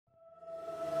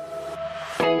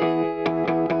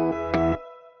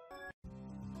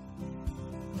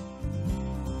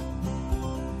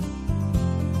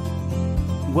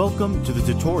Welcome to the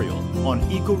tutorial on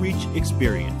Ecoreach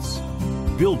Experience,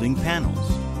 Building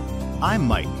Panels. I'm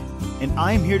Mike, and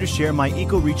I'm here to share my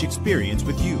Ecoreach experience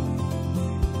with you.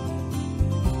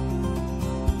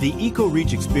 The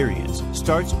Ecoreach experience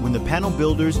starts when the panel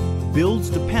builders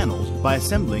builds the panels by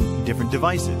assembling different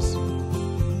devices.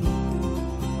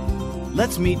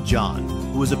 Let's meet John,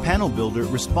 who is a panel builder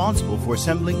responsible for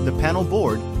assembling the panel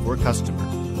board for a customer.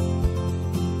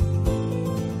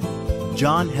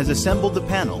 John has assembled the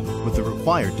panel with the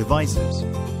required devices.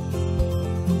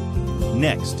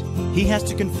 Next, he has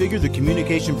to configure the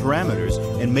communication parameters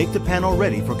and make the panel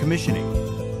ready for commissioning.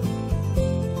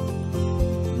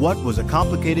 What was a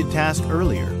complicated task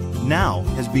earlier now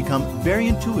has become very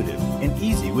intuitive and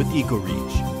easy with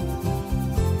Ecoreach.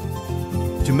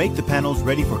 To make the panels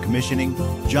ready for commissioning,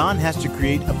 John has to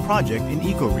create a project in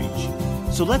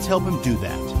Ecoreach. So let's help him do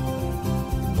that.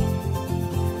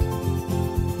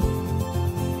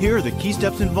 Here are the key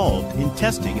steps involved in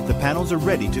testing if the panels are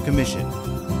ready to commission.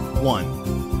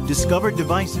 1. Discover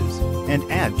devices and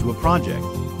add to a project.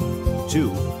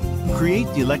 2. Create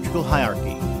the electrical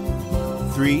hierarchy.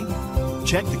 3.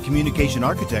 Check the communication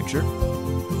architecture.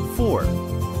 4.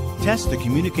 Test the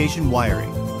communication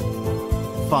wiring.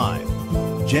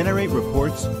 5. Generate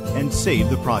reports and save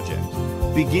the project.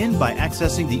 Begin by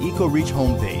accessing the Ecoreach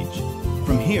homepage.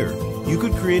 From here, you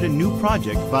could create a new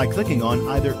project by clicking on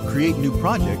either Create New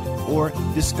Project or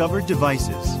Discover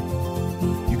Devices.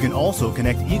 You can also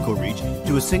connect Ecoreach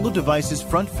to a single device's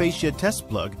front fascia test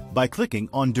plug by clicking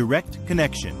on Direct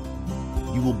Connection.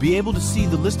 You will be able to see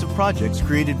the list of projects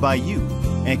created by you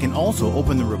and can also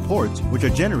open the reports which are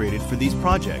generated for these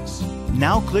projects.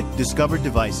 Now click Discover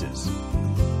Devices.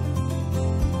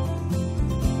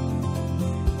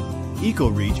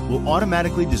 Ecoreach will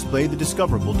automatically display the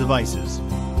discoverable devices.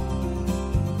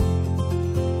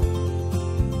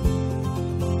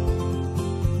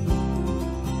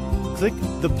 Click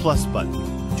the plus button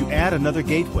to add another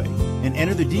gateway and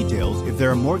enter the details if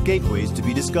there are more gateways to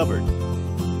be discovered.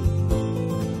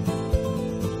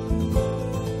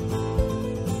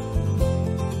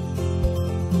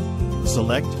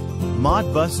 Select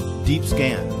Modbus Deep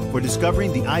Scan for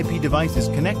discovering the IP devices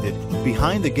connected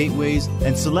behind the gateways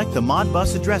and select the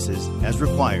Modbus addresses as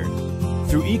required.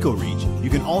 Through Ecoreach, you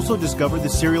can also discover the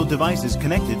serial devices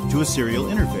connected to a serial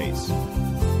interface.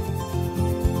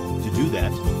 To do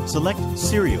that, select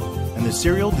Serial and the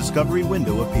Serial Discovery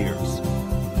window appears.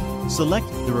 Select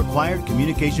the required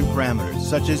communication parameters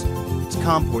such as its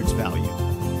COM ports value,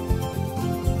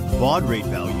 baud rate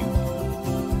value,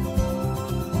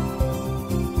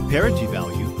 parity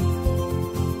value,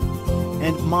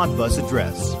 and Modbus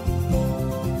address.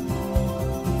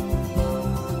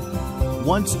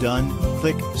 Once done,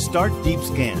 click Start Deep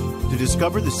Scan to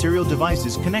discover the serial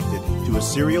devices connected to a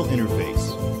serial interface.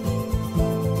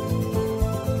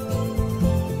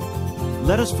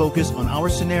 Let us focus on our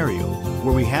scenario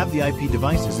where we have the IP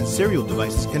devices and serial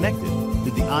devices connected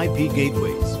to the IP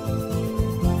gateways.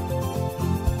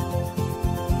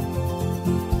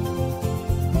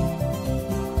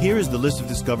 Here is the list of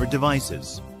discovered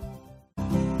devices.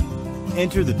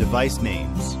 Enter the device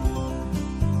names.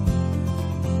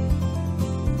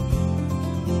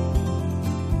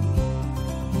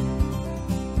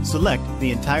 Select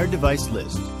the entire device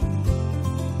list.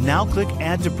 Now click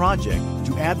Add to Project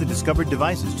to add the discovered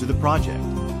devices to the project.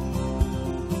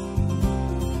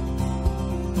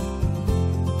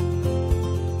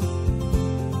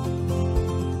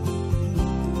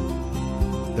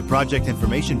 The Project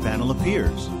Information panel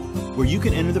appears, where you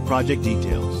can enter the project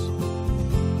details.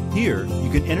 Here, you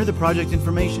can enter the project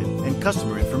information and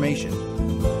customer information.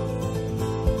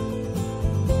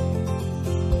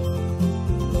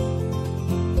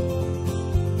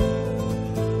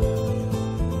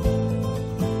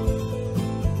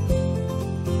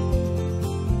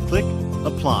 Click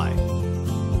Apply.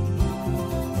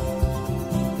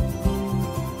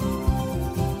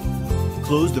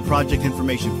 Close the project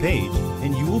information page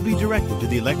and you will be directed to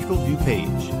the electrical view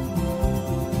page.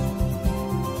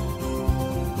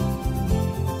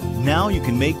 Now you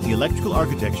can make the electrical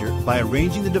architecture by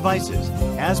arranging the devices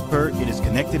as per it is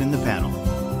connected in the panel.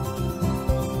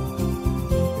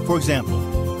 For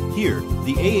example, here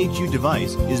the AHU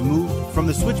device is moved from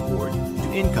the switchboard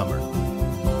to incomer.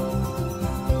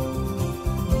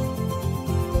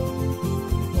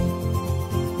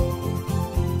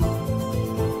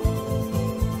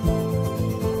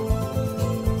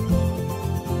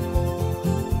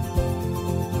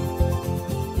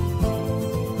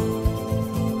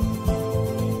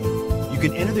 You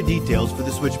can enter the details for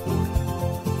the switchboard.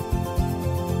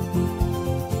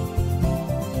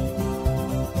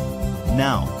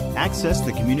 Now, access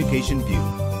the Communication View.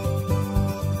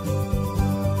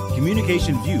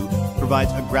 Communication View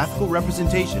provides a graphical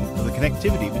representation of the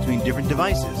connectivity between different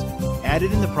devices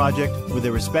added in the project with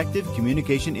their respective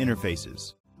communication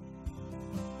interfaces.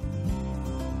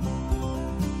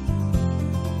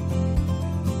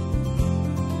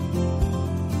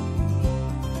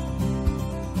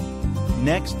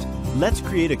 Next, let's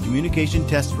create a communication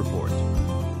test report.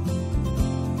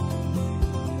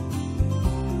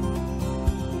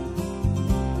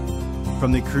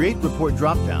 From the Create Report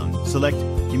drop-down, select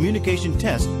Communication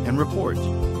Test and Report.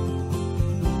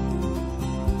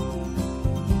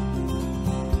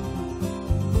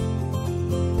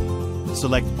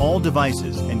 Select all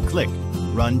devices and click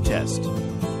Run Test.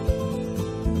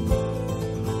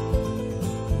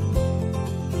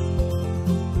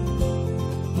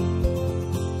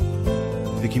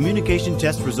 The communication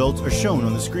test results are shown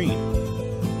on the screen.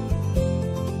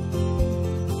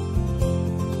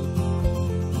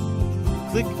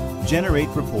 Click Generate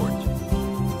Report.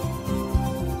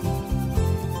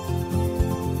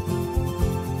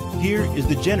 Here is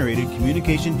the generated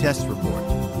communication test report.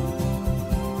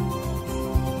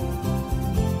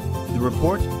 The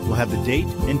report will have the date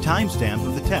and timestamp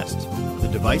of the test, the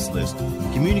device list,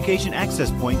 communication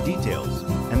access point details,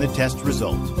 and the test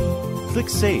result. Click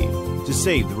Save to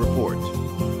save the report.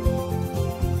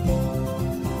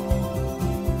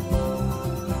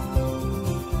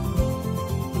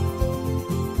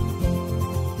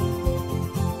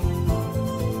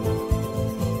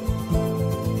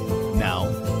 Now,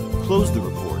 close the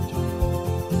report.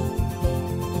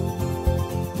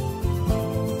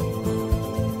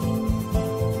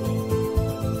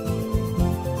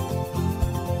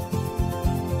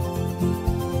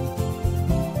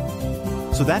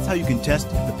 So that's how you can test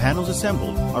if the panels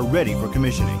assembled are ready for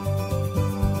commissioning.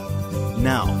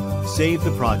 Now, save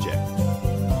the project.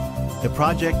 The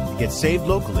project gets saved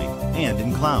locally and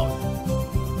in cloud.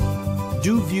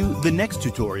 Do view the next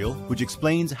tutorial, which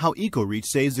explains how Ecoreach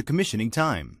saves the commissioning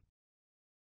time.